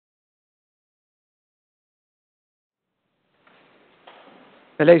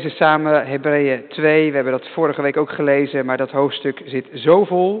We lezen samen Hebreeën 2, we hebben dat vorige week ook gelezen, maar dat hoofdstuk zit zo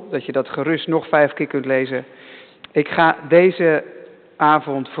vol dat je dat gerust nog 5 keer kunt lezen. Ik ga deze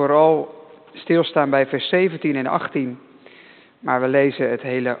avond vooral stilstaan bij vers 17 en 18, maar we lezen het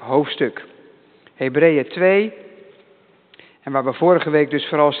hele hoofdstuk. Hebreeën 2, en waar we vorige week dus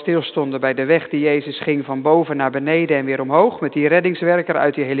vooral stilstonden bij de weg die Jezus ging van boven naar beneden en weer omhoog met die reddingswerker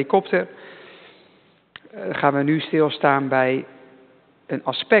uit die helikopter, gaan we nu stilstaan bij een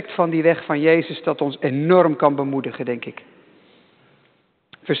aspect van die weg van Jezus dat ons enorm kan bemoedigen, denk ik.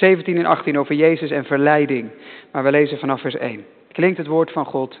 Vers 17 en 18 over Jezus en verleiding, maar we lezen vanaf vers 1. Klinkt het woord van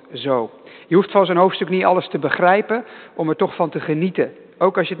God zo. Je hoeft van zo'n hoofdstuk niet alles te begrijpen om er toch van te genieten.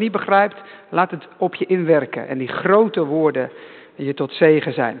 Ook als je het niet begrijpt, laat het op je inwerken en die grote woorden je tot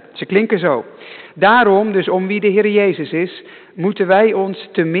zegen zijn. Ze klinken zo. Daarom, dus om wie de Heer Jezus is, moeten wij ons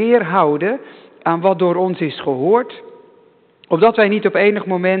te meer houden aan wat door ons is gehoord, opdat wij niet op enig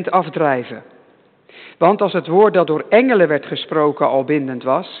moment afdrijven. Want als het woord dat door engelen werd gesproken al bindend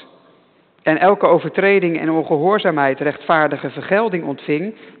was, en elke overtreding en ongehoorzaamheid rechtvaardige vergelding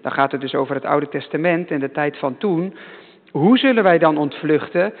ontving, dan gaat het dus over het Oude Testament en de tijd van toen, hoe zullen wij dan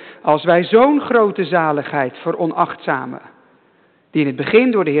ontvluchten als wij zo'n grote zaligheid veronachtzamen, die in het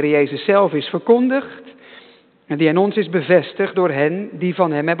begin door de Heer Jezus zelf is verkondigd en die aan ons is bevestigd door hen die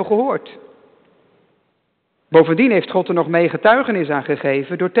van hem hebben gehoord. Bovendien heeft God er nog mee getuigenis aan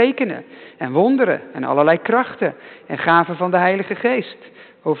gegeven door tekenen en wonderen en allerlei krachten en gaven van de Heilige Geest,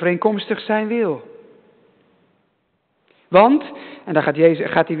 overeenkomstig zijn wil. Want, en dan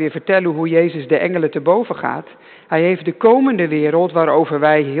gaat hij weer vertellen hoe Jezus de engelen te boven gaat, hij heeft de komende wereld waarover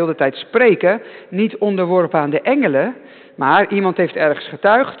wij heel de tijd spreken, niet onderworpen aan de engelen, maar iemand heeft ergens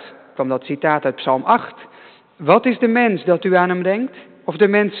getuigd, kwam dat citaat uit Psalm 8, wat is de mens dat u aan hem denkt, of de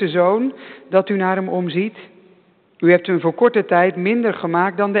mensenzoon dat u naar hem omziet? U hebt hem voor korte tijd minder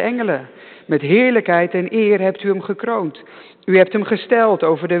gemaakt dan de engelen. Met heerlijkheid en eer hebt u hem gekroond. U hebt hem gesteld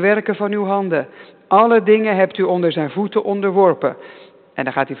over de werken van uw handen. Alle dingen hebt u onder zijn voeten onderworpen. En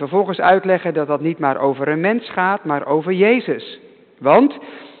dan gaat hij vervolgens uitleggen dat dat niet maar over een mens gaat, maar over Jezus. Want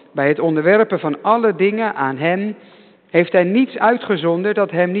bij het onderwerpen van alle dingen aan hem heeft hij niets uitgezonderd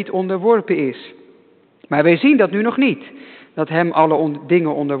dat hem niet onderworpen is. Maar wij zien dat nu nog niet, dat hem alle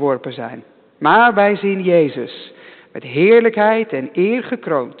dingen onderworpen zijn. Maar wij zien Jezus met heerlijkheid en eer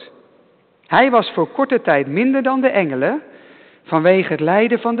gekroond. Hij was voor korte tijd minder dan de engelen, vanwege het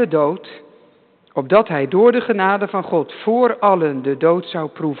lijden van de dood, opdat hij door de genade van God voor allen de dood zou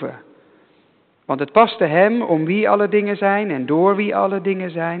proeven. Want het paste hem om wie alle dingen zijn en door wie alle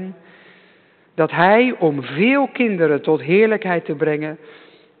dingen zijn, dat hij, om veel kinderen tot heerlijkheid te brengen,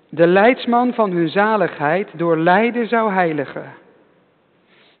 de leidsman van hun zaligheid door lijden zou heiligen.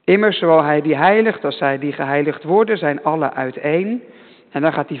 Immers, zowel hij die heiligt als zij die geheiligd worden, zijn alle uiteen. En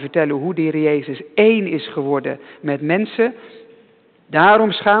dan gaat hij vertellen hoe de Heer Jezus één is geworden met mensen.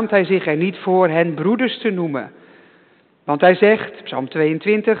 Daarom schaamt hij zich er niet voor hen broeders te noemen. Want hij zegt, Psalm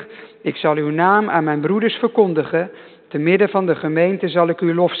 22, ik zal uw naam aan mijn broeders verkondigen, te midden van de gemeente zal ik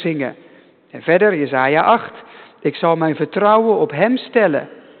uw lof zingen. En verder, Jesaja 8, ik zal mijn vertrouwen op hem stellen.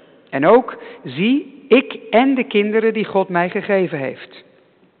 En ook, zie, ik en de kinderen die God mij gegeven heeft.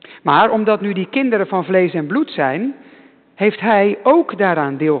 Maar omdat nu die kinderen van vlees en bloed zijn, heeft hij ook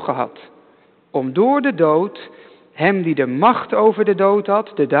daaraan deel gehad. Om door de dood, hem die de macht over de dood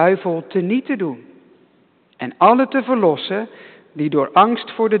had, de duivel, teniet te doen. En alle te verlossen die door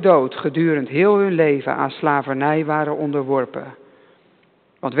angst voor de dood gedurend heel hun leven aan slavernij waren onderworpen.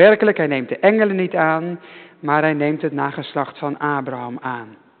 Want werkelijk, hij neemt de engelen niet aan, maar hij neemt het nageslacht van Abraham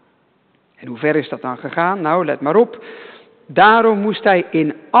aan. En hoe ver is dat dan gegaan? Nou, let maar op. Daarom moest hij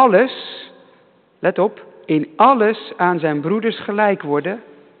in alles, let op, in alles aan zijn broeders gelijk worden,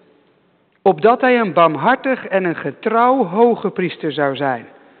 opdat hij een barmhartig en een getrouw hoge priester zou zijn,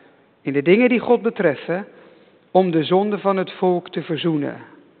 in de dingen die God betreffen, om de zonde van het volk te verzoenen.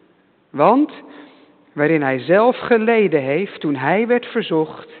 Want, waarin hij zelf geleden heeft toen hij werd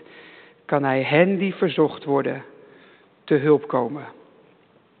verzocht, kan hij hen die verzocht worden te hulp komen.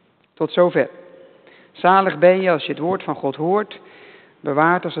 Tot zover. Zalig ben je als je het woord van God hoort,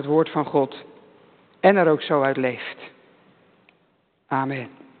 bewaard als het woord van God en er ook zo uit leeft. Amen.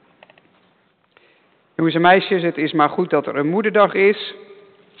 Jongens en meisjes, het is maar goed dat er een moederdag is,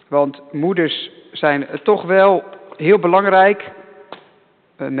 want moeders zijn toch wel heel belangrijk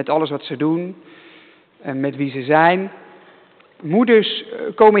met alles wat ze doen en met wie ze zijn. Moeders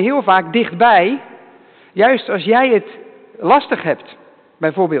komen heel vaak dichtbij, juist als jij het lastig hebt,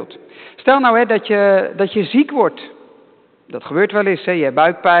 bijvoorbeeld. Stel nou dat je ziek wordt. Dat gebeurt wel eens, hè? Je hebt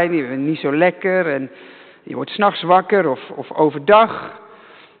buikpijn, je bent niet zo lekker en je wordt 's nachts wakker of overdag.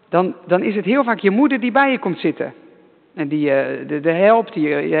 dan is het heel vaak je moeder die bij je komt zitten. En die je helpt, die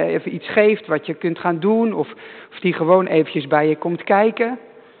je even iets geeft wat je kunt gaan doen. Of die gewoon eventjes bij je komt kijken.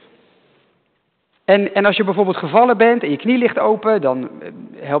 En als je bijvoorbeeld gevallen bent en je knie ligt open, dan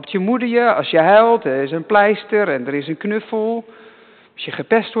helpt je moeder je. Als je huilt, er is een pleister en er is een knuffel. Als je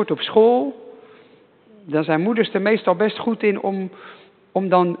gepest wordt op school, dan zijn moeders er meestal best goed in om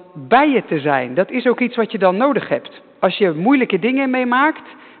dan bij je te zijn. Dat is ook iets wat je dan nodig hebt. Als je moeilijke dingen meemaakt,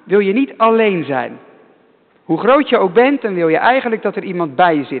 wil je niet alleen zijn. Hoe groot je ook bent, dan wil je eigenlijk dat er iemand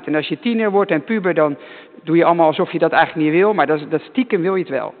bij je zit. En als je tiener wordt en puber, dan doe je allemaal alsof je dat eigenlijk niet wil, maar dat stiekem wil je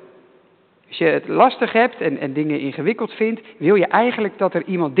het wel. Als je het lastig hebt en dingen ingewikkeld vindt, wil je eigenlijk dat er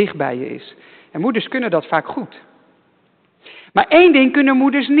iemand dicht bij je is. En moeders kunnen dat vaak goed. Maar één ding kunnen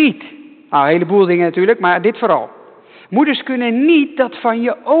moeders niet. Nou, een heleboel dingen natuurlijk, maar dit vooral. Moeders kunnen niet dat van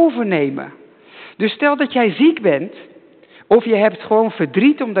je overnemen. Dus stel dat jij ziek bent, of je hebt gewoon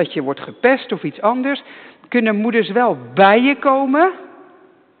verdriet omdat je wordt gepest of iets anders, kunnen moeders wel bij je komen,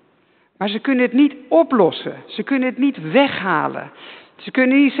 maar ze kunnen het niet oplossen. Ze kunnen het niet weghalen. Ze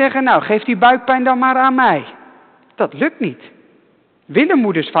kunnen niet zeggen, nou, geef die buikpijn dan maar aan mij. Dat lukt niet. Willen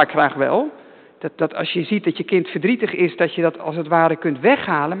moeders vaak graag wel. Dat als je ziet dat je kind verdrietig is, dat je dat als het ware kunt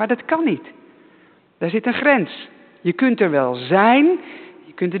weghalen, maar dat kan niet. Daar zit een grens. Je kunt er wel zijn,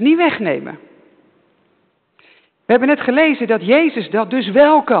 je kunt het niet wegnemen. We hebben net gelezen dat Jezus dat dus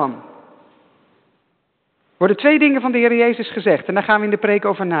wel kan. Er worden 2 dingen van de Heer Jezus gezegd en daar gaan we in de preek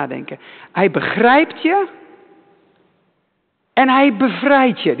over nadenken. Hij begrijpt je en hij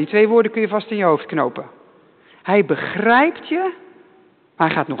bevrijdt je. Die 2 woorden kun je vast in je hoofd knopen. Hij begrijpt je, maar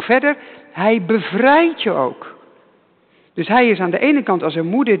hij gaat nog verder. Hij bevrijdt je ook. Dus hij is aan de ene kant als een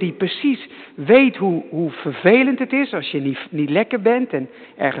moeder die precies weet hoe vervelend het is als je niet lekker bent en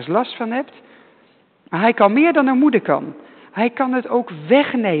ergens last van hebt. Maar hij kan meer dan een moeder kan. Hij kan het ook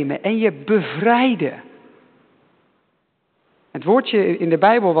wegnemen en je bevrijden. Het woordje in de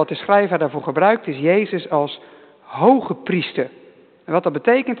Bijbel wat de schrijver daarvoor gebruikt is Jezus als hoge priester. En wat dat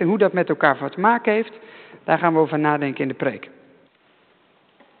betekent en hoe dat met elkaar te maken heeft, daar gaan we over nadenken in de preek.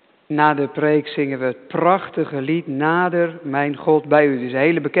 Na de preek zingen we het prachtige lied Nader, mijn God, bij u. Het is een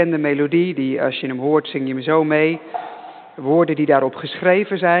hele bekende melodie, die als je hem hoort zing je hem zo mee. Woorden die daarop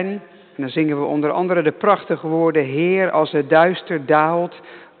geschreven zijn. En dan zingen we onder andere de prachtige woorden, Heer, als het duister daalt,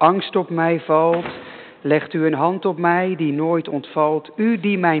 angst op mij valt, legt u een hand op mij die nooit ontvalt. U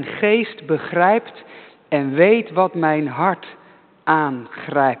die mijn geest begrijpt en weet wat mijn hart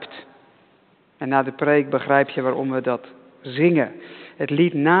aangrijpt. En na de preek begrijp je waarom we dat zingen. Het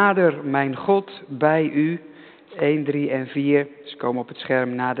lied Nader, mijn God, bij u. 1, 3 en 4. Ze komen op het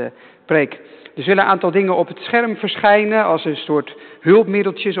scherm na de preek. Er zullen een aantal dingen op het scherm verschijnen als een soort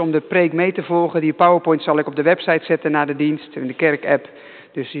hulpmiddeltjes om de preek mee te volgen. Die PowerPoint zal ik op de website zetten na de dienst, in de kerkapp.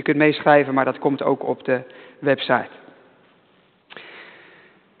 Dus je kunt meeschrijven, maar dat komt ook op de website.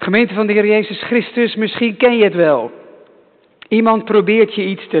 Gemeente van de Heer Jezus Christus, misschien ken je het wel. Iemand probeert je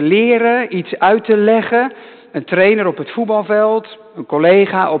iets te leren, iets uit te leggen. Een trainer op het voetbalveld, een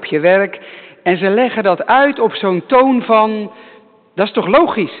collega op je werk. En ze leggen dat uit op zo'n toon van, dat is toch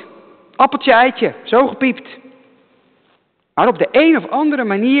logisch? Appeltje, eitje, zo gepiept. Maar op de een of andere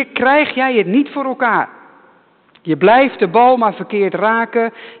manier krijg jij het niet voor elkaar. Je blijft de bal maar verkeerd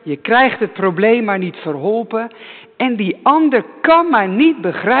raken. Je krijgt het probleem maar niet verholpen. En die ander kan maar niet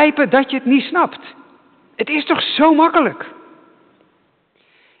begrijpen dat je het niet snapt. Het is toch zo makkelijk?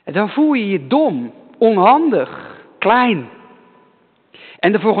 En dan voel je je dom, onhandig, klein.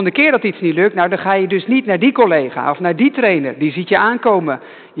 En de volgende keer dat iets niet lukt, nou dan ga je dus niet naar die collega of naar die trainer. Die ziet je aankomen.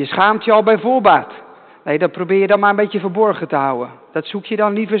 Je schaamt je al bij voorbaat. Nee, dat probeer je dan maar een beetje verborgen te houden. Dat zoek je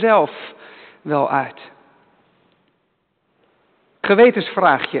dan liever zelf wel uit.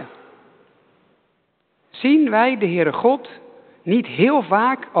 Gewetensvraagje. Zien wij de Heere God niet heel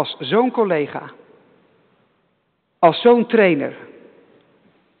vaak als zo'n collega? Als zo'n trainer?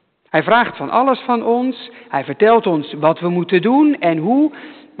 Hij vraagt van alles van ons. Hij vertelt ons wat we moeten doen en hoe.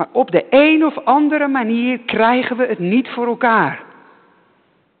 Maar op de een of andere manier krijgen we het niet voor elkaar.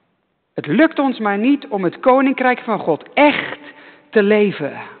 Het lukt ons maar niet om het koninkrijk van God echt te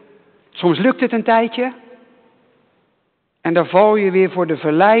leven. Soms lukt het een tijdje. En dan val je weer voor de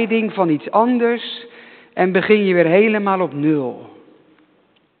verleiding van iets anders. En begin je weer helemaal op nul.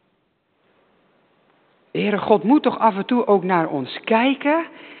 De Heere God moet toch af en toe ook naar ons kijken.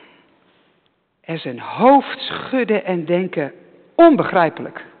 En zijn hoofd schudden en denken,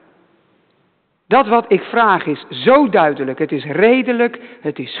 onbegrijpelijk. Dat wat ik vraag is zo duidelijk, het is redelijk,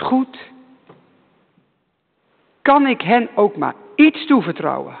 het is goed. Kan ik hen ook maar iets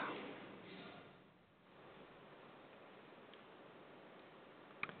toevertrouwen?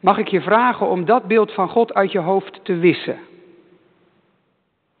 mag ik je vragen om dat beeld van God uit je hoofd te wissen.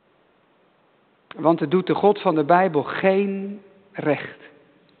 Want het doet de God van de Bijbel geen recht.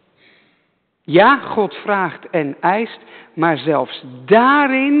 Ja, God vraagt en eist, maar zelfs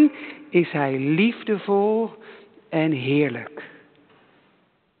daarin is hij liefdevol en heerlijk.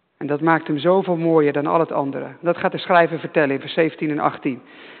 En dat maakt hem zoveel mooier dan al het andere. Dat gaat de schrijver vertellen in vers 17 en 18.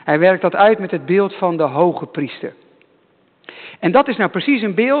 Hij werkt dat uit met het beeld van de hoge priester. En dat is nou precies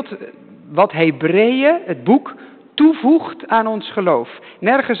een beeld wat Hebreeën, het boek, toevoegt aan ons geloof.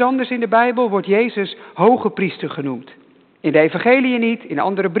 Nergens anders in de Bijbel wordt Jezus hoge priester genoemd. In de evangeliën niet, in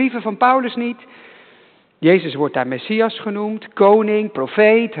andere brieven van Paulus niet. Jezus wordt daar Messias genoemd, koning,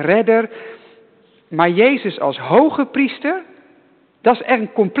 profeet, redder. Maar Jezus als hoge priester, dat is echt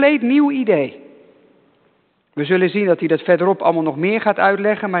een compleet nieuw idee. We zullen zien dat hij dat verderop allemaal nog meer gaat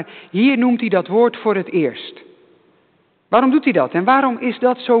uitleggen, maar hier noemt hij dat woord voor het eerst. Waarom doet hij dat? En waarom is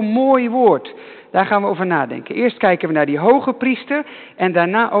dat zo'n mooi woord? Daar gaan we over nadenken. Eerst kijken we naar die hoge priester en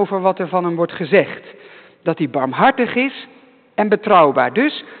daarna over wat er van hem wordt gezegd. Dat hij barmhartig is en betrouwbaar.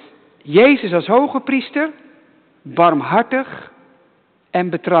 Dus Jezus als hoge priester, barmhartig en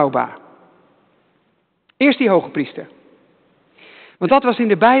betrouwbaar. Eerst die hoge priester. Want dat was in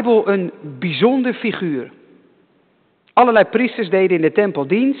de Bijbel een bijzonder figuur. Allerlei priesters deden in de tempel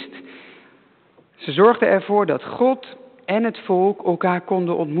dienst. Ze zorgden ervoor dat God en het volk elkaar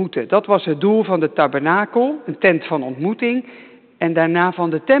konden ontmoeten. Dat was het doel van de tabernakel, een tent van ontmoeting, en daarna van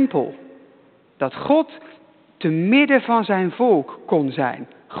de tempel. Dat God te midden van zijn volk kon zijn.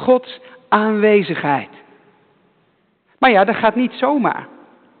 Gods aanwezigheid. Maar ja, dat gaat niet zomaar.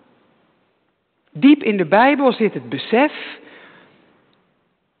 Diep in de Bijbel zit het besef,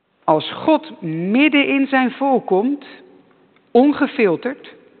 als God midden in zijn volk komt,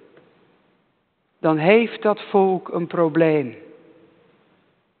 ongefilterd, dan heeft dat volk een probleem.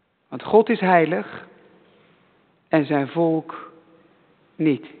 Want God is heilig en zijn volk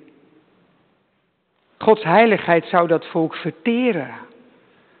niet. Gods heiligheid zou dat volk verteren.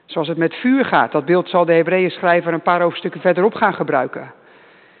 Zoals het met vuur gaat. Dat beeld zal de Hebreeën schrijver een paar hoofdstukken verderop gaan gebruiken.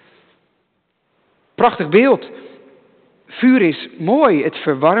 Prachtig beeld. Vuur is mooi. Het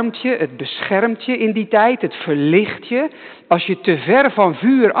verwarmt je, het beschermt je in die tijd, het verlicht je. Als je te ver van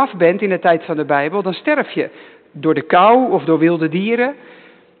vuur af bent in de tijd van de Bijbel, dan sterf je. Door de kou of door wilde dieren.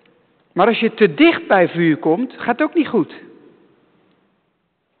 Maar als je te dicht bij vuur komt, gaat het ook niet goed.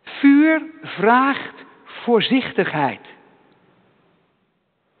 Vuur vraagt voorzichtigheid.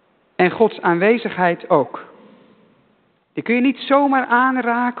 En Gods aanwezigheid ook. Die kun je niet zomaar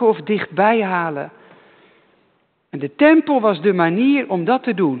aanraken of dichtbij halen. En de tempel was de manier om dat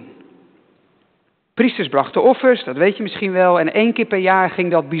te doen. Priesters brachten offers, dat weet je misschien wel. En 1 keer per jaar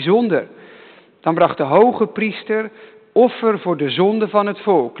ging dat bijzonder. Dan bracht de hoge priester offer voor de zonde van het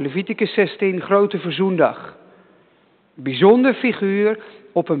volk. Leviticus 16, grote verzoendag. Bijzonder figuur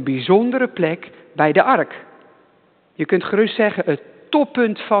op een bijzondere plek bij de ark. Je kunt gerust zeggen het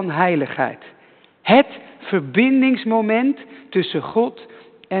toppunt van heiligheid. Het verbindingsmoment tussen God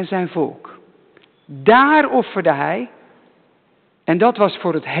en zijn volk. Daar offerde hij. En dat was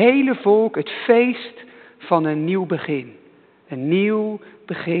voor het hele volk het feest van een nieuw begin. Een nieuw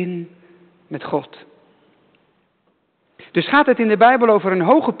begin met God. Dus gaat het in de Bijbel over een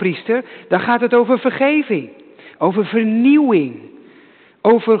hoge priester, dan gaat het over vergeving. Over vernieuwing.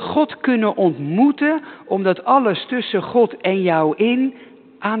 Over God kunnen ontmoeten, omdat alles tussen God en jou in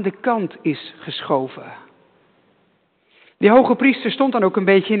aan de kant is geschoven. Die hoge priester stond dan ook een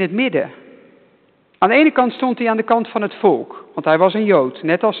beetje in het midden. Aan de ene kant stond hij aan de kant van het volk, want hij was een Jood,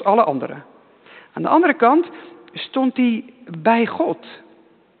 net als alle anderen. Aan de andere kant stond hij bij God,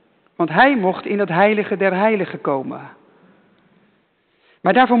 want hij mocht in het heilige der heiligen komen.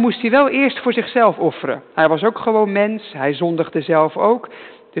 Maar daarvoor moest hij wel eerst voor zichzelf offeren. Hij was ook gewoon mens, hij zondigde zelf ook.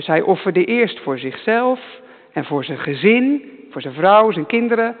 Dus hij offerde eerst voor zichzelf en voor zijn gezin, voor zijn vrouw, zijn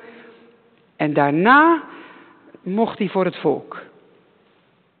kinderen. En daarna mocht hij voor het volk.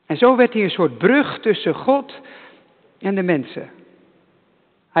 En zo werd hij een soort brug tussen God en de mensen.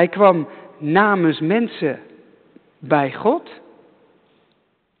 Hij kwam namens mensen bij God,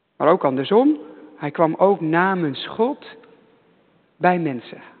 maar ook andersom. Hij kwam ook namens God bij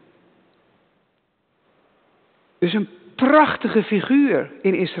mensen. Dus een prachtige figuur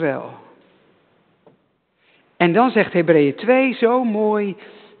in Israël. En dan zegt Hebreeën 2 zo mooi,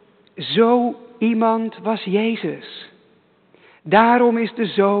 zo iemand was Jezus. Daarom is de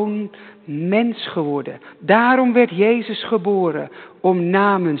Zoon mens geworden. Daarom werd Jezus geboren, om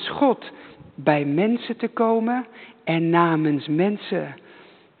namens God bij mensen te komen en namens mensen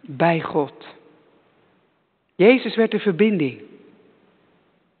bij God. Jezus werd de verbinding.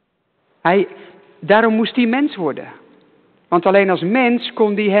 Daarom moest hij mens worden. Want alleen als mens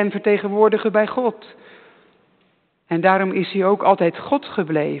kon hij hem vertegenwoordigen bij God. En daarom is hij ook altijd God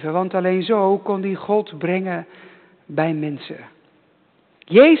gebleven. Want alleen zo kon hij God brengen bij mensen.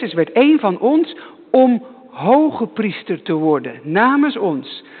 Jezus werd een van ons om hoge priester te worden, namens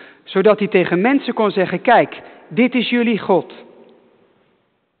ons. Zodat hij tegen mensen kon zeggen, kijk, dit is jullie God.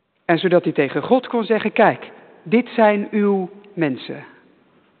 En zodat hij tegen God kon zeggen, kijk, dit zijn uw mensen.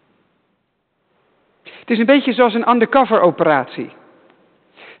 Het is een beetje zoals een undercover operatie.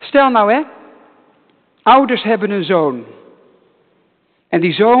 Stel nou ouders hebben een zoon. En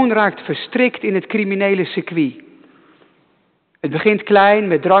die zoon raakt verstrikt in het criminele circuit. Het begint klein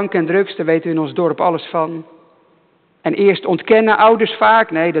met drank en drugs, daar weten we in ons dorp alles van. En eerst ontkennen ouders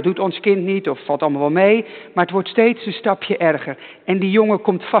vaak, nee dat doet ons kind niet of valt allemaal wel mee. Maar het wordt steeds een stapje erger. En die jongen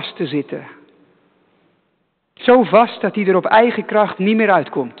komt vast te zitten. Zo vast dat hij er op eigen kracht niet meer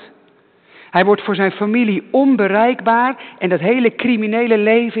uitkomt. Hij wordt voor zijn familie onbereikbaar en dat hele criminele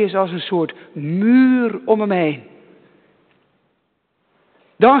leven is als een soort muur om hem heen.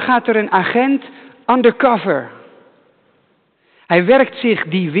 Dan gaat er een agent undercover. Hij werkt zich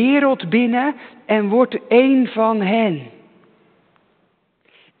die wereld binnen en wordt één van hen.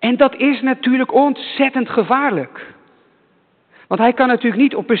 En dat is natuurlijk ontzettend gevaarlijk. Want hij kan natuurlijk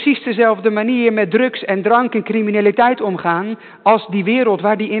niet op precies dezelfde manier met drugs en drank en criminaliteit omgaan als die wereld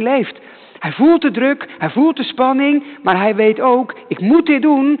waar hij in leeft. Hij voelt de druk, hij voelt de spanning, maar hij weet ook, ik moet dit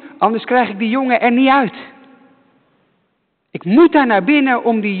doen, anders krijg ik die jongen er niet uit. Ik moet daar naar binnen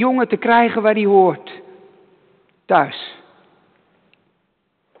om die jongen te krijgen waar hij hoort. Thuis.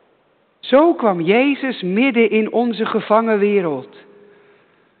 Zo kwam Jezus midden in onze gevangen wereld.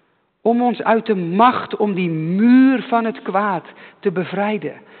 Om ons uit de macht, om die muur van het kwaad te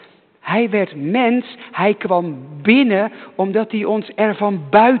bevrijden. Hij werd mens, hij kwam binnen omdat hij ons er van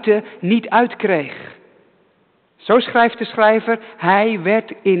buiten niet uitkreeg. Zo schrijft de schrijver, hij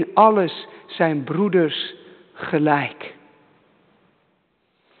werd in alles zijn broeders gelijk.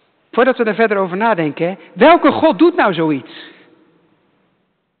 Voordat we er verder over nadenken, welke God doet nou zoiets?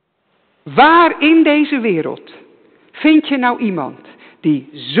 Waar in deze wereld vind je nou iemand die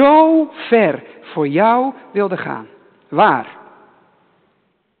zo ver voor jou wilde gaan? Waar?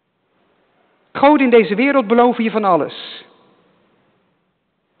 Goden in deze wereld beloven je van alles.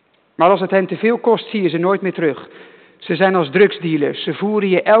 Maar als het hen te veel kost, zie je ze nooit meer terug. Ze zijn als drugsdealers. Ze voeren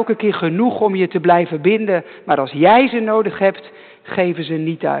je elke keer genoeg om je te blijven binden. Maar als jij ze nodig hebt, geven ze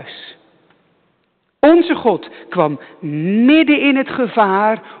niet thuis. Onze God kwam midden in het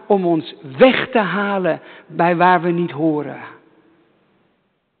gevaar om ons weg te halen bij waar we niet horen.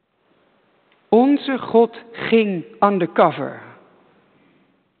 Onze God ging undercover.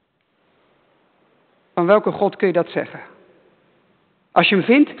 Van welke God kun je dat zeggen? Als je hem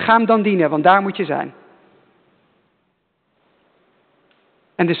vindt, ga hem dan dienen, want daar moet je zijn.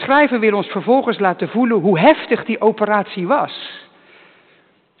 En de schrijver wil ons vervolgens laten voelen hoe heftig die operatie was.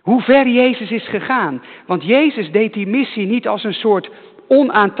 Hoe ver Jezus is gegaan. Want Jezus deed die missie niet als een soort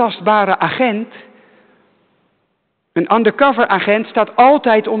onaantastbare agent. Een undercover agent staat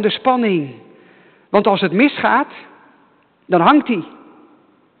altijd onder spanning. Want als het misgaat, dan hangt hij.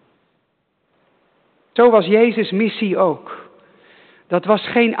 Zo was Jezus' missie ook. Dat was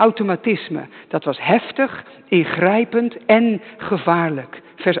geen automatisme. Dat was heftig, ingrijpend en gevaarlijk.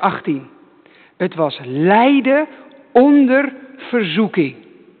 Vers 18. Het was lijden onder verzoeking.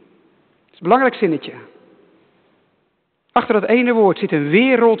 Dat is een belangrijk zinnetje. Achter dat ene woord zit een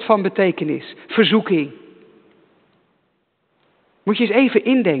wereld van betekenis. Verzoeking. Moet je eens even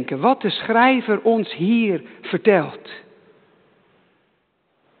indenken wat de schrijver ons hier vertelt.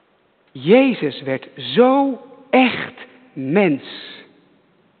 Jezus werd zo echt mens.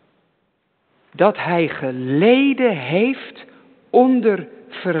 Dat hij geleden heeft onder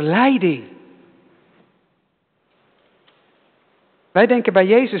verleiding. Wij denken bij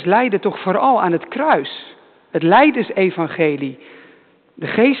Jezus lijden toch vooral aan het kruis. Het lijdensevangelie. De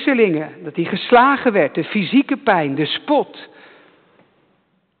geestelingen, dat hij geslagen werd, de fysieke pijn, de spot.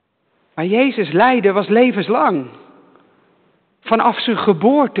 Maar Jezus lijden was levenslang. Vanaf zijn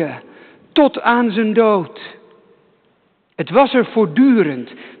geboorte tot aan zijn dood. Het was er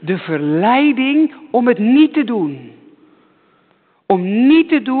voortdurend. De verleiding om het niet te doen. Om niet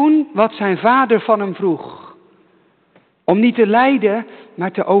te doen wat zijn vader van hem vroeg. Om niet te lijden,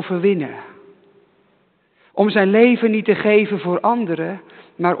 maar te overwinnen. Om zijn leven niet te geven voor anderen,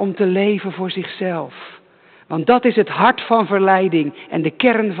 maar om te leven voor zichzelf. Want dat is het hart van verleiding en de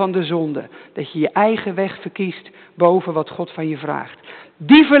kern van de zonde. Dat je je eigen weg verkiest boven wat God van je vraagt.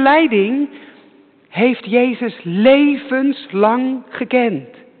 Die verleiding heeft Jezus levenslang gekend.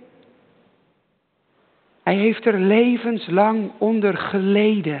 Hij heeft er levenslang onder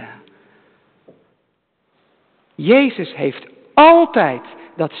geleden. Jezus heeft altijd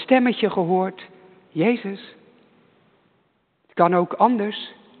dat stemmetje gehoord. Jezus, het kan ook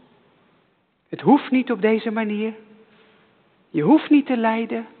anders. Het hoeft niet op deze manier. Je hoeft niet te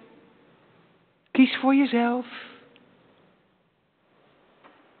lijden. Kies voor jezelf.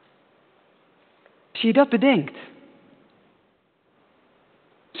 Als je dat bedenkt,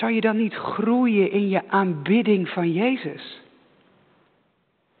 zou je dan niet groeien in je aanbidding van Jezus?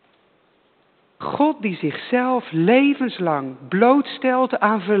 God die zichzelf levenslang blootstelt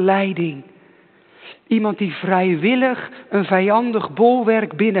aan verleiding. Iemand die vrijwillig een vijandig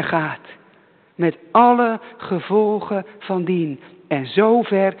bolwerk binnengaat. Met alle gevolgen van dien. En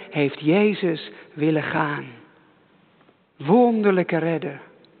zover heeft Jezus willen gaan. Wonderlijke redder.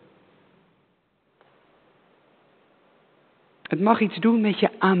 Het mag iets doen met je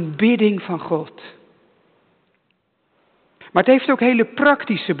aanbidding van God. Maar het heeft ook hele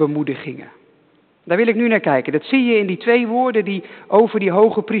praktische bemoedigingen. Daar wil ik nu naar kijken. Dat zie je in die 2 woorden die over die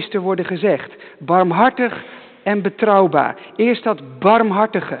hoge priester worden gezegd. Barmhartig en betrouwbaar. Eerst dat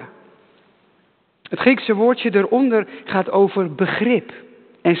barmhartige. Het Griekse woordje eronder gaat over begrip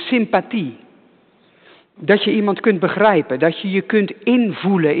en sympathie. Dat je iemand kunt begrijpen, dat je je kunt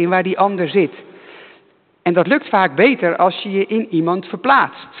invoelen in waar die ander zit. En dat lukt vaak beter als je je in iemand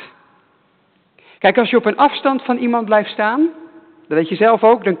verplaatst. Kijk, als je op een afstand van iemand blijft staan, dat weet je zelf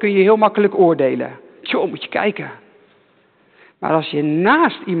ook, dan kun je heel makkelijk oordelen. Tjoh, moet je kijken. Maar als je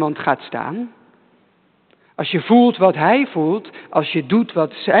naast iemand gaat staan, als je voelt wat hij voelt, als je doet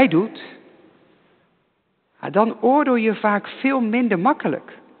wat zij doet, dan oordeel je vaak veel minder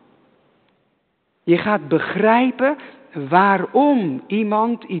makkelijk. Je gaat begrijpen waarom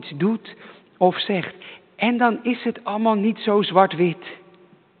iemand iets doet of zegt. En dan is het allemaal niet zo zwart-wit.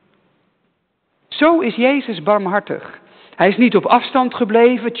 Zo is Jezus barmhartig. Hij is niet op afstand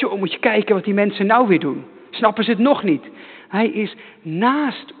gebleven. Tjoh, moet je kijken wat die mensen nou weer doen. Snappen ze het nog niet? Hij is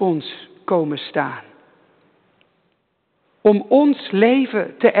naast ons komen staan. Om ons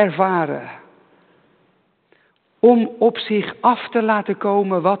leven te ervaren. Om op zich af te laten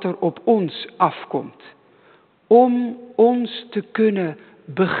komen wat er op ons afkomt. Om ons te kunnen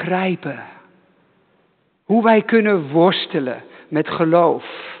begrijpen. Hoe wij kunnen worstelen met geloof,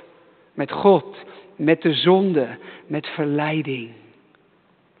 met God, met de zonde, met verleiding.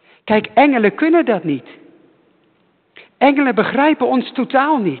 Kijk, engelen kunnen dat niet. Engelen begrijpen ons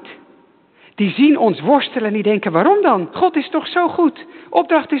totaal niet. Die zien ons worstelen en die denken, waarom dan? God is toch zo goed?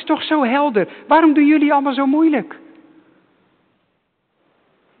 Opdracht is toch zo helder? Waarom doen jullie allemaal zo moeilijk?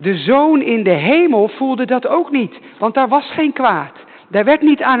 De Zoon in de hemel voelde dat ook niet, want daar was geen kwaad. Daar werd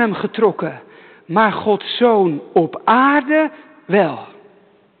niet aan hem getrokken. Maar Gods Zoon op aarde wel.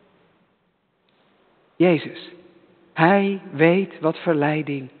 Jezus, hij weet wat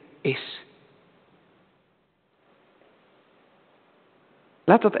verleiding is.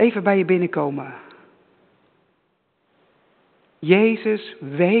 Laat dat even bij je binnenkomen. Jezus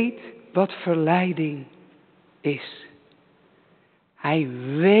weet wat verleiding is. Hij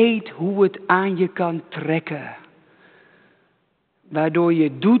weet hoe het aan je kan trekken. Waardoor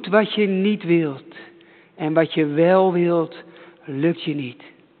je doet wat je niet wilt. En wat je wel wilt, lukt je niet.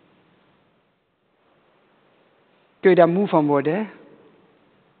 Kun je daar moe van worden, hè?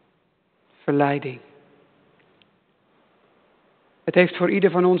 Verleiding. Het heeft voor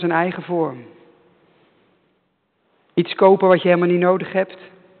ieder van ons een eigen vorm. Iets kopen wat je helemaal niet nodig hebt.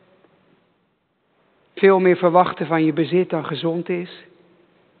 Veel meer verwachten van je bezit dan gezond is.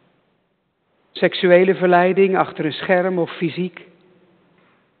 Seksuele verleiding achter een scherm of fysiek.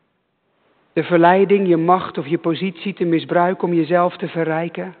 De verleiding je macht of je positie te misbruiken om jezelf te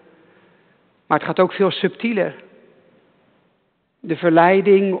verrijken. Maar het gaat ook veel subtieler. De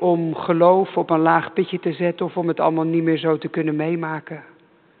verleiding om geloof op een laag pitje te zetten of om het allemaal niet meer zo te kunnen meemaken.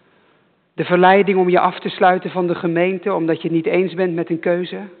 De verleiding om je af te sluiten van de gemeente omdat je het niet eens bent met een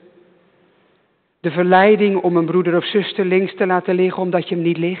keuze. De verleiding om een broeder of zuster links te laten liggen omdat je hem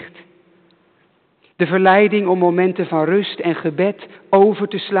niet ligt. De verleiding om momenten van rust en gebed over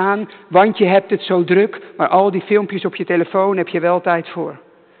te slaan, want je hebt het zo druk, maar al die filmpjes op je telefoon heb je wel tijd voor.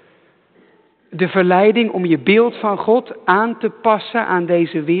 De verleiding om je beeld van God aan te passen aan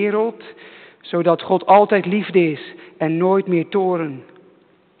deze wereld, zodat God altijd liefde is en nooit meer toorn.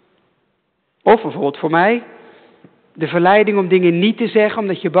 Of bijvoorbeeld voor mij, de verleiding om dingen niet te zeggen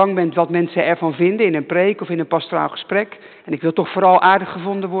omdat je bang bent wat mensen ervan vinden in een preek of in een pastoraal gesprek. En ik wil toch vooral aardig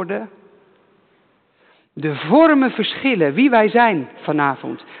gevonden worden. De vormen verschillen, wie wij zijn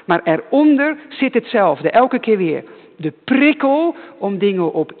vanavond. Maar eronder zit hetzelfde, elke keer weer. De prikkel om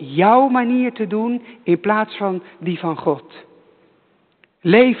dingen op jouw manier te doen in plaats van die van God.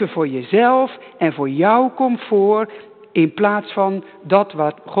 Leven voor jezelf en voor jouw comfort in plaats van dat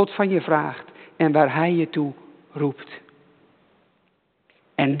wat God van je vraagt en waar Hij je toe roept.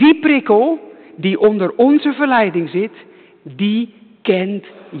 En die prikkel die onder onze verleiding zit, die kent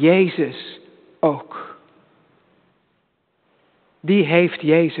Jezus ook. Die heeft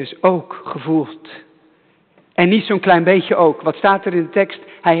Jezus ook gevoeld. En niet zo'n klein beetje ook. Wat staat er in de tekst?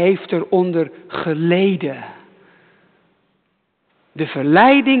 Hij heeft eronder geleden. De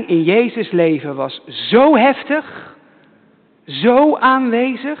verleiding in Jezus' leven was zo heftig, zo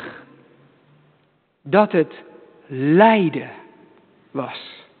aanwezig, dat het lijden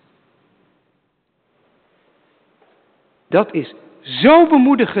was. Dat is zo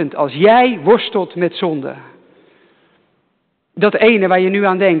bemoedigend als jij worstelt met zonde. Dat ene waar je nu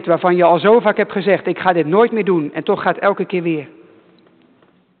aan denkt, waarvan je al zo vaak hebt gezegd, ik ga dit nooit meer doen, en toch gaat het elke keer weer.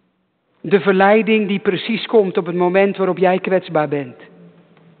 De verleiding die precies komt op het moment waarop jij kwetsbaar bent.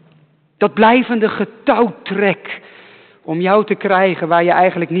 Dat blijvende getouwtrek om jou te krijgen waar je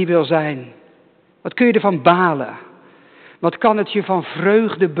eigenlijk niet wil zijn. Wat kun je ervan balen? Wat kan het je van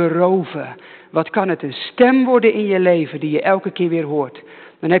vreugde beroven? Wat kan het een stem worden in je leven die je elke keer weer hoort?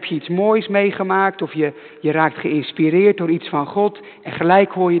 Dan heb je iets moois meegemaakt of je raakt geïnspireerd door iets van God en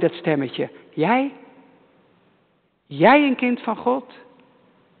gelijk hoor je dat stemmetje. Jij? Jij een kind van God?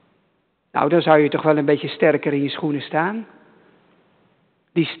 Nou, dan zou je toch wel een beetje sterker in je schoenen staan.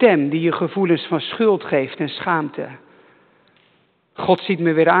 Die stem die je gevoelens van schuld geeft en schaamte. God ziet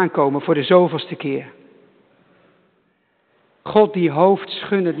me weer aankomen voor de zoveelste keer. God die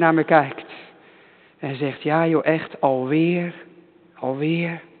hoofdschuddend naar me kijkt. En zegt, ja joh, echt, alweer.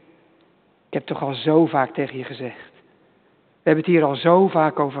 Ik heb toch al zo vaak tegen je gezegd. We hebben het hier al zo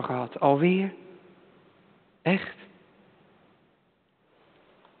vaak over gehad. Alweer? Echt?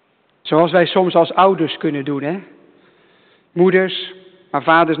 Zoals wij soms als ouders kunnen doen, hè? Moeders, maar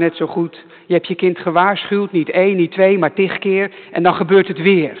vaders net zo goed. Je hebt je kind gewaarschuwd, niet 1, niet 2, maar 10 keer. En dan gebeurt het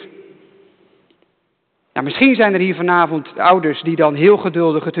weer. Nou, misschien zijn er hier vanavond ouders die dan heel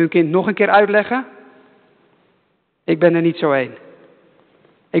geduldig het hun kind nog een keer uitleggen. Ik ben er niet zo één.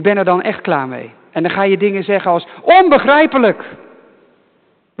 Ik ben er dan echt klaar mee. En dan ga je dingen zeggen als onbegrijpelijk. Moet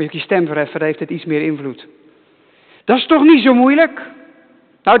je ook je stem verheffen, dan heeft het iets meer invloed. Dat is toch niet zo moeilijk?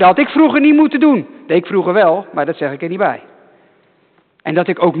 Nou, dat had ik vroeger niet moeten doen. Deed ik vroeger wel, maar dat zeg ik er niet bij. En dat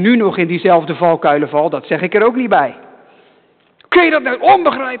ik ook nu nog in diezelfde valkuilen val, dat zeg ik er ook niet bij. Kun je dat nou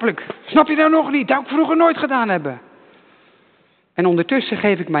onbegrijpelijk? Snap je nou nog niet? Dat ik vroeger nooit gedaan hebben. En ondertussen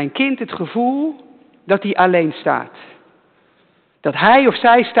geef ik mijn kind het gevoel dat hij alleen staat. Dat hij of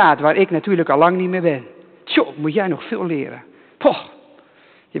zij staat waar ik natuurlijk al lang niet meer ben. Tjoh, moet jij nog veel leren. Poh,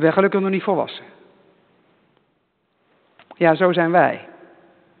 je bent gelukkig nog niet volwassen. Ja, zo zijn wij.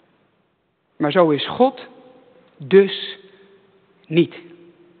 Maar zo is God dus niet.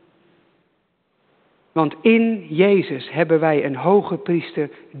 Want in Jezus hebben wij een hoge priester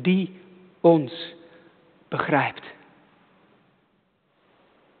die ons begrijpt.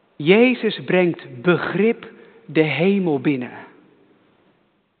 Jezus brengt begrip de hemel binnen.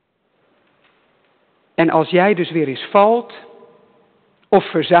 En als jij dus weer eens valt of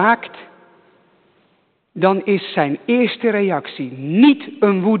verzaakt, dan is zijn eerste reactie niet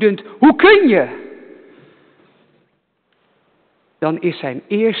een woedend, hoe kun je? Dan is zijn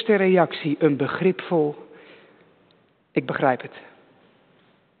eerste reactie een begripvol, ik begrijp het.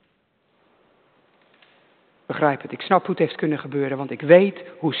 Begrijp het, ik snap hoe het heeft kunnen gebeuren, want ik weet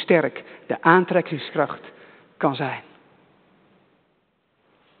hoe sterk de aantrekkingskracht kan zijn.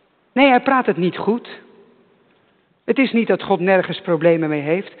 Nee, hij praat het niet goed. Het is niet dat God nergens problemen mee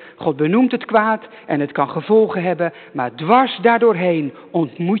heeft. God benoemt het kwaad en het kan gevolgen hebben. Maar dwars daardoorheen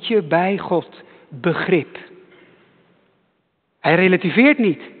ontmoet je bij God begrip. Hij relativeert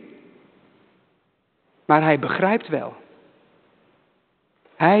niet. Maar hij begrijpt wel.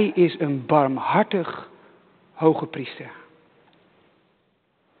 Hij is een barmhartig hoge priester.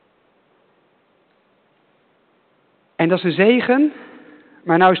 En dat is een zegen.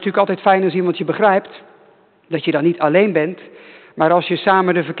 Maar nou is het natuurlijk altijd fijn als iemand je begrijpt. Dat je dan niet alleen bent. Maar als je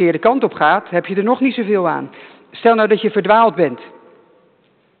samen de verkeerde kant op gaat, heb je er nog niet zoveel aan. Stel nou dat je verdwaald bent.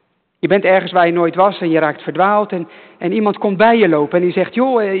 Je bent ergens waar je nooit was en je raakt verdwaald. En iemand komt bij je lopen en die zegt,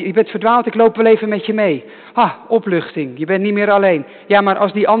 joh, je bent verdwaald, ik loop wel even met je mee. Ah, opluchting, je bent niet meer alleen. Ja, maar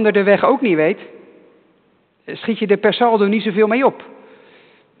als die ander de weg ook niet weet, schiet je er per saldo niet zoveel mee op.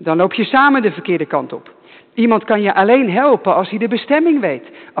 Dan loop je samen de verkeerde kant op. Iemand kan je alleen helpen als hij de bestemming weet.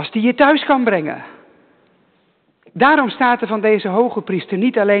 Als hij je thuis kan brengen. Daarom staat er van deze hoge priester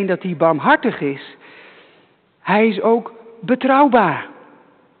niet alleen dat hij barmhartig is, hij is ook betrouwbaar.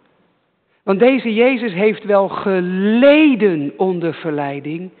 Want deze Jezus heeft wel geleden onder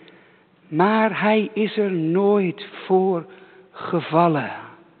verleiding, maar hij is er nooit voor gevallen.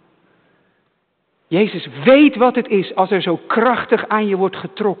 Jezus weet wat het is als er zo krachtig aan je wordt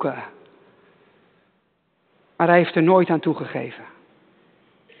getrokken. Maar hij heeft er nooit aan toegegeven.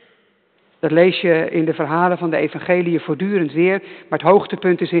 Dat lees je in de verhalen van de evangeliën voortdurend weer. Maar het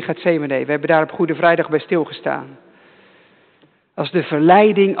hoogtepunt is in Getsemane. We hebben daar op Goede Vrijdag bij stilgestaan. Als de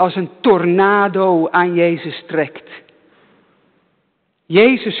verleiding als een tornado aan Jezus trekt.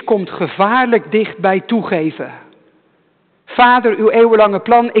 Jezus komt gevaarlijk dicht bij toegeven. Vader, uw eeuwenlange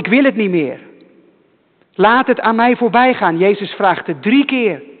plan, ik wil het niet meer. Laat het aan mij voorbij gaan. Jezus vraagt het 3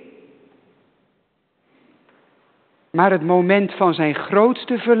 keer. Maar het moment van zijn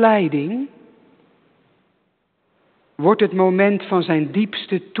grootste verleiding wordt het moment van zijn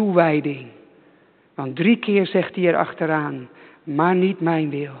diepste toewijding. Want 3 keer zegt hij erachteraan, maar niet mijn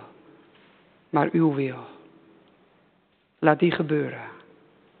wil, maar uw wil. Laat die gebeuren.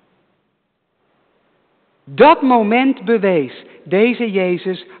 Dat moment bewees, deze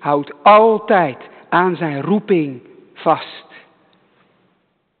Jezus houdt altijd aan zijn roeping vast.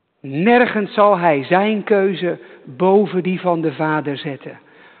 Nergens zal hij zijn keuze boven die van de Vader zetten.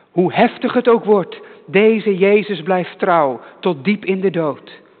 Hoe heftig het ook wordt, deze Jezus blijft trouw tot diep in de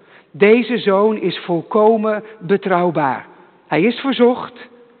dood. Deze zoon is volkomen betrouwbaar. Hij is verzocht,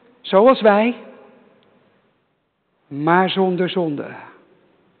 zoals wij, maar zonder zonde.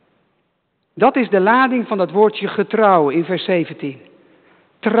 Dat is de lading van dat woordje getrouw in vers 17.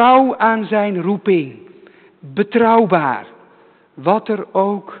 Trouw aan zijn roeping, betrouwbaar, wat er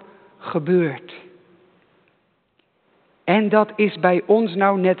ook gebeurt. En dat is bij ons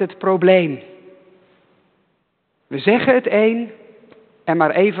nou net het probleem. We zeggen het een en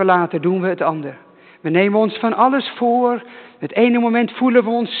maar even later doen we het ander. We nemen ons van alles voor. Het ene moment voelen we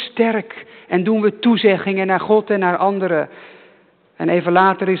ons sterk en doen we toezeggingen naar God en naar anderen. En even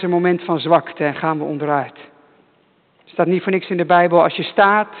later is er een moment van zwakte en gaan we onderuit. Er staat niet voor niks in de Bijbel, als je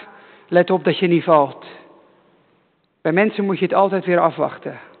staat, let op dat je niet valt. Bij mensen moet je het altijd weer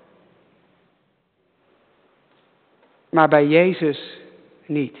afwachten. Maar bij Jezus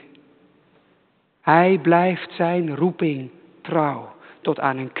niet. Hij blijft zijn roeping trouw. Tot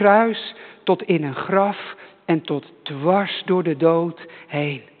aan een kruis, tot in een graf en tot dwars door de dood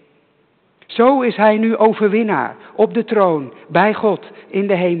heen. Zo is hij nu overwinnaar op de troon, bij God in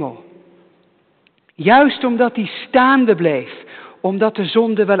de hemel. Juist omdat hij staande bleef, omdat de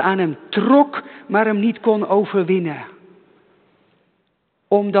zonde wel aan hem trok, maar hem niet kon overwinnen.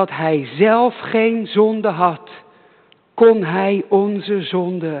 Omdat hij zelf geen zonde had, kon hij onze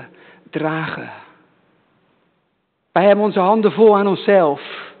zonde dragen. Wij hebben onze handen vol aan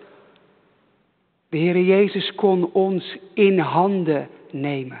onszelf. De Heere Jezus kon ons in handen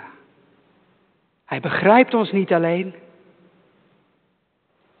nemen. Hij begrijpt ons niet alleen.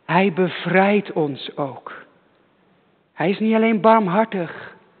 Hij bevrijdt ons ook. Hij is niet alleen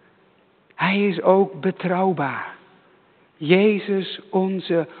barmhartig. Hij is ook betrouwbaar. Jezus,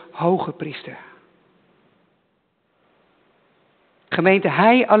 onze hoge priester. Gemeente,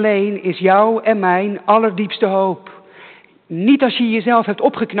 hij alleen is jouw en mijn allerdiepste hoop. Niet als je jezelf hebt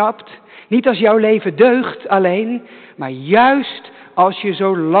opgeknapt, niet als jouw leven deugt alleen, maar juist als je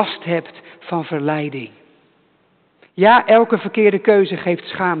zo last hebt van verleiding. Ja, elke verkeerde keuze geeft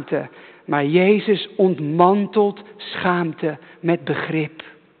schaamte, maar Jezus ontmantelt schaamte met begrip.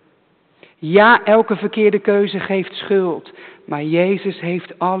 Ja, elke verkeerde keuze geeft schuld, maar Jezus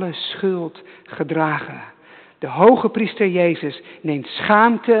heeft alle schuld gedragen. De hoge priester Jezus neemt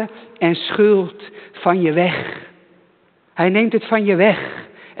schaamte en schuld van je weg. Hij neemt het van je weg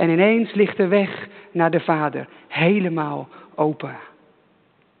en ineens ligt de weg naar de Vader helemaal open.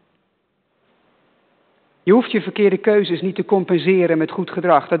 Je hoeft je verkeerde keuzes niet te compenseren met goed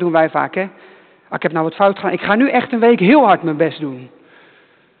gedrag. Dat doen wij vaak, hè. Ik heb nou wat fout gedaan. Ik ga nu echt een week heel hard mijn best doen.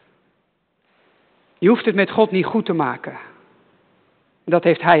 Je hoeft het met God niet goed te maken. Dat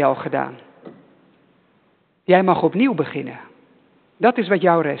heeft hij al gedaan. Jij mag opnieuw beginnen. Dat is wat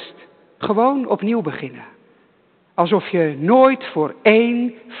jou rest. Gewoon opnieuw beginnen. Alsof je nooit voor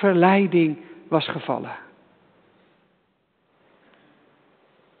één verleiding was gevallen.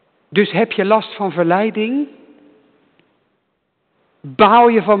 Dus heb je last van verleiding? Baal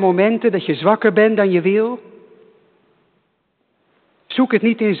je van momenten dat je zwakker bent dan je wil? Zoek het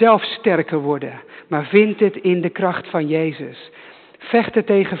niet in zelf sterker worden, maar vind het in de kracht van Jezus. Vechten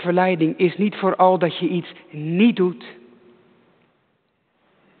tegen verleiding is niet vooral dat je iets niet doet.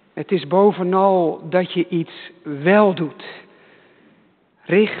 Het is bovenal dat je iets wel doet.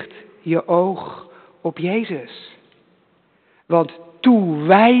 Richt je oog op Jezus. Want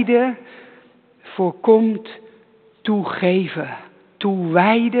toewijden voorkomt toegeven.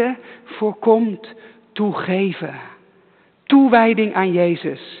 Toewijden voorkomt toegeven. Toewijding aan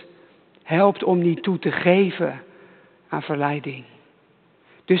Jezus helpt om niet toe te geven aan verleiding.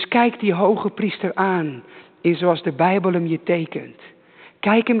 Dus kijk die hoge priester aan, in zoals de Bijbel hem je tekent.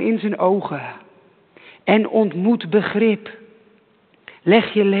 Kijk hem in zijn ogen en ontmoet begrip.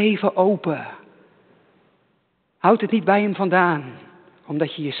 Leg je leven open. Houd het niet bij hem vandaan,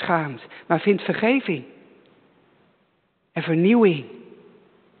 omdat je je schaamt, maar vind vergeving en vernieuwing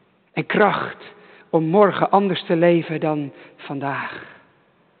en kracht om morgen anders te leven dan vandaag.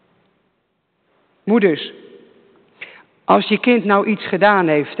 Moeders, als je kind nou iets gedaan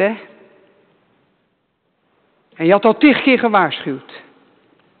heeft, hè, en je had al 10 keer gewaarschuwd.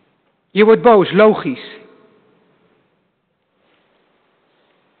 Je wordt boos, logisch.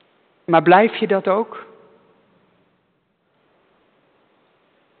 Maar blijf je dat ook?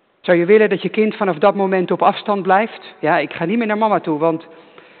 Zou je willen dat je kind vanaf dat moment op afstand blijft? Ja, ik ga niet meer naar mama toe, want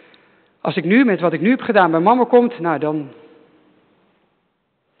als ik nu met wat ik nu heb gedaan bij mama komt, nou dan...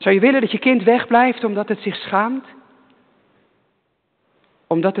 Zou je willen dat je kind wegblijft omdat het zich schaamt?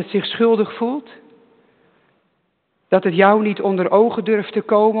 Omdat het zich schuldig voelt? Dat het jou niet onder ogen durft te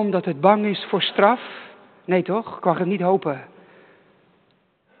komen omdat het bang is voor straf? Nee toch? Ik mag het niet hopen.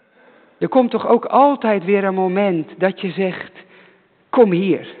 Er komt toch ook altijd weer een moment dat je zegt, kom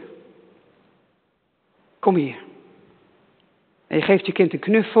hier. Kom hier. En je geeft je kind een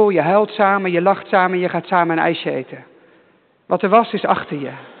knuffel, je huilt samen, je lacht samen, je gaat samen een ijsje eten. Wat er was is achter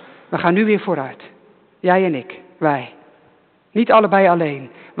je. We gaan nu weer vooruit. Jij en ik, wij. Niet allebei alleen,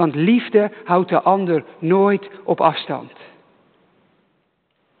 want liefde houdt de ander nooit op afstand.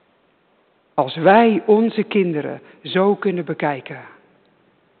 Als wij onze kinderen zo kunnen bekijken,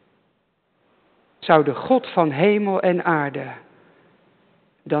 zou de God van hemel en aarde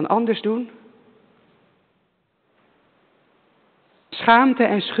dan anders doen? Schaamte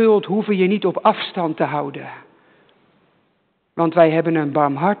en schuld hoeven je niet op afstand te houden. Want wij hebben een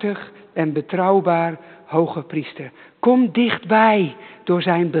barmhartig en betrouwbaar hoge priester. Kom dichtbij door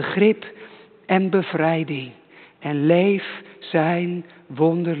zijn begrip en bevrijding. En leef zijn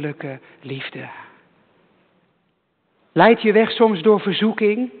wonderlijke liefde. Leid je weg soms door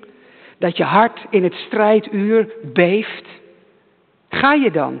verzoeking, dat je hart in het strijduur beeft? Ga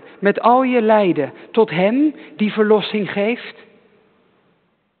je dan met al je lijden tot hem die verlossing geeft?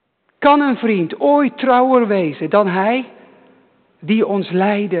 Kan een vriend ooit trouwer wezen dan hij die ons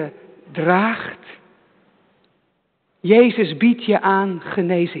lijden draagt? Jezus biedt je aan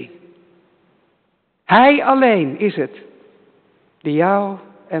genezing. Hij alleen is het die jou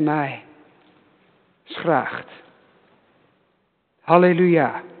en mij schraagt.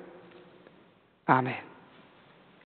 Halleluja. Amen.